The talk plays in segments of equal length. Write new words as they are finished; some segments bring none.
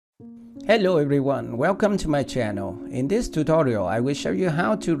Hello everyone, welcome to my channel. In this tutorial, I will show you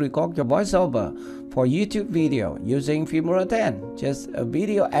how to record your voiceover for YouTube video using Filmora X, just a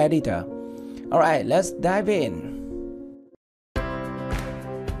video editor. Alright, let's dive in.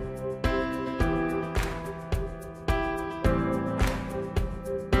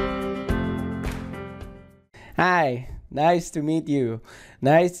 Hi, nice to meet you.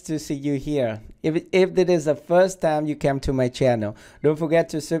 Nice to see you here. If this is the first time you came to my channel, don't forget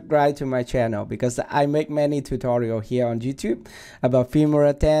to subscribe to my channel because I make many tutorials here on YouTube about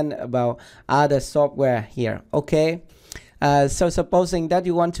Filmora X, about other software here. Okay. So supposing that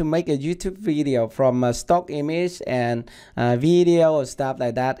you want to make a YouTube video from a stock image and video or stuff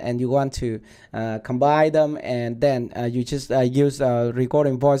like that, and you want to combine them, and then you just use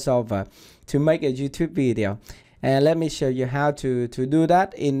recording voiceover to make a YouTube video. And let me show you how to do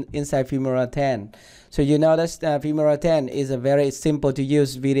that inside Filmora X. So you notice Filmora X is a very simple to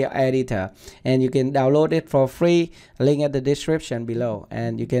use video editor, and you can download it for free, link at the description below,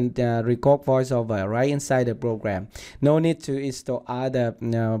 and you can record voiceover right inside the program. No need to install other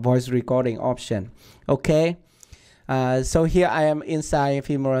voice recording option. Okay. So here I am inside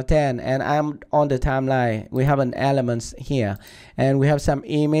Filmora X, and I'm on the timeline. We have an elements here, and we have some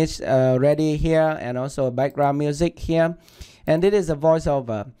image ready here, and also a background music here, and this is a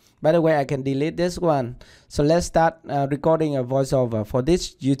voiceover. By the way, I can delete this one. So let's start recording a voiceover for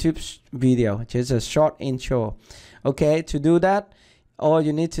this YouTube video, just a short intro. Okay, to do that, all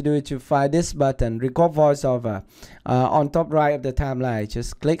you need to do is to find this button, record voiceover, on top right of the timeline.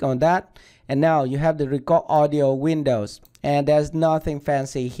 Just click on that, and now you have the record audio windows, and there's nothing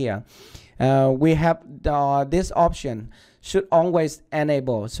fancy here. We have this option should always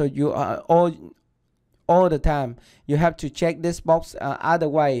enable, so you are all the time you have to check this box,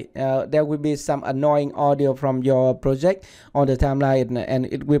 otherwise there will be some annoying audio from your project on the timeline, and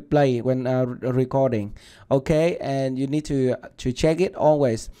it will play when recording. Okay, and you need to check it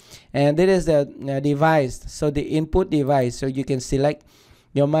always. And this is the device, so the input device, so you can select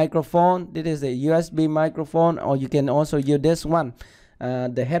your microphone. This is the USB microphone, or you can also use this one,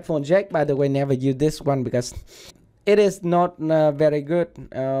 the headphone jack. By the way, never use this one because it is not very good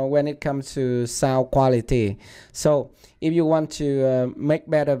when it comes to sound quality. So if you want to make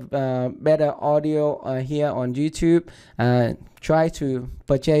better audio here on YouTube, try to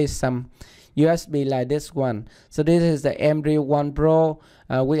purchase some USB like this one. So this is the MD1 Pro,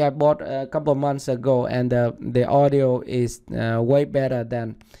 which I bought a couple of months ago, and the audio is way better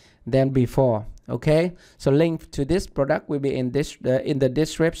than before. Okay, so link to this product will be in the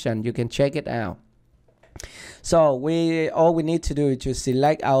description. You can check it out. So all we need to do is to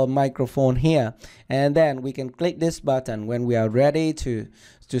select our microphone here, and then we can click this button when we are ready to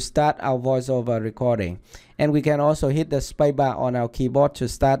start our voiceover recording. And we can also hit the spacebar on our keyboard to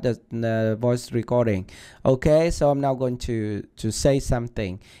start the voice recording. Okay, so I'm now going to say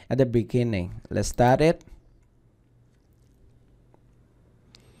something at the beginning. Let's start it.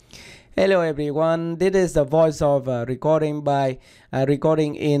 Hello everyone, this is the voiceover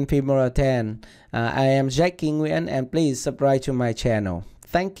recording in Filmora X. I am Jacky Nguyen, and please subscribe to my channel.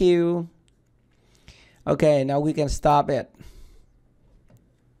 Thank you. Okay, now we can stop it.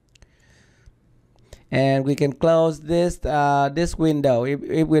 And we can close this window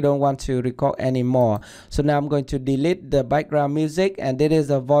if we don't want to record anymore. So now I'm going to delete the background music, and this is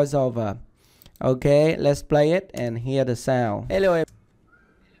a voiceover. Okay, let's play it and hear the sound.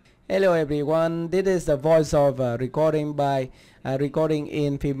 Hello everyone, this is the voiceover recording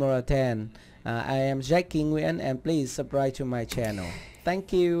in Filmora X. I am Jacky Nguyen, and please subscribe to my channel.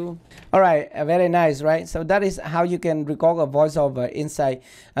 Thank you. Alright, very nice, right? So that is how you can record a voiceover inside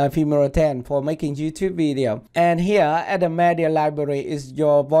Filmora X for making YouTube video. And here at the media library is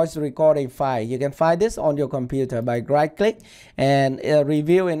your voice recording file. You can find this on your computer by right click and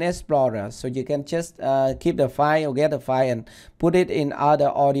review in Explorer. So you can just keep the file or get the file and put it in other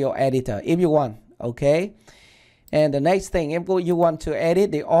audio editor if you want. Okay. And the next thing, if you want to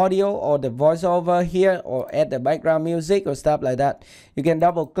edit the audio or the voiceover here, or add the background music or stuff like that, you can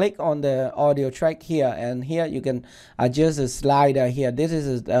double click on the audio track here, and here you can adjust the slider here. This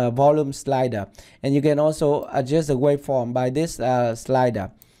is a volume slider, and you can also adjust the waveform by this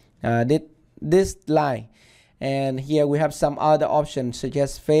slider, this line. And here we have some other options such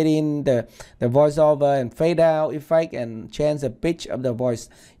as fade in the voiceover and fade out effect, and change the pitch of the voice.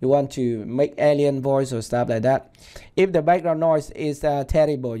 You want to make alien voice or stuff like that. If the background noise is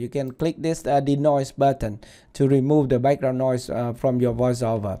terrible, you can click this denoise button to remove the background noise from your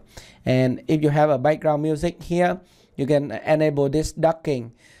voiceover. And if you have a background music here, you can enable this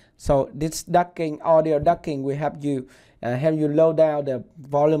ducking. So this ducking, audio ducking, will help you have you low down the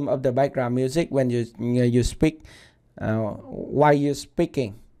volume of the background music when you speak while you're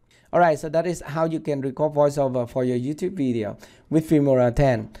speaking. Alright, so that is how you can record voiceover for your YouTube video with Filmora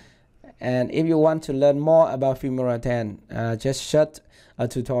 10. And if you want to learn more about Filmora 10, just search a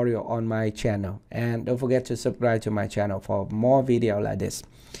tutorial on my channel. And don't forget to subscribe to my channel for more videos like this.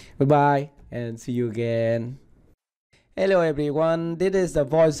 Bye-bye and see you again. Hello everyone, this is the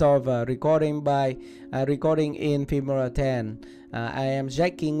voiceover recording in Filmora 10. I am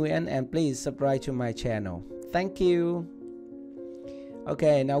Jacky Nguyen, and please subscribe to my channel. Thank you.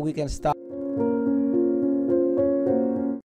 Okay, now we can start.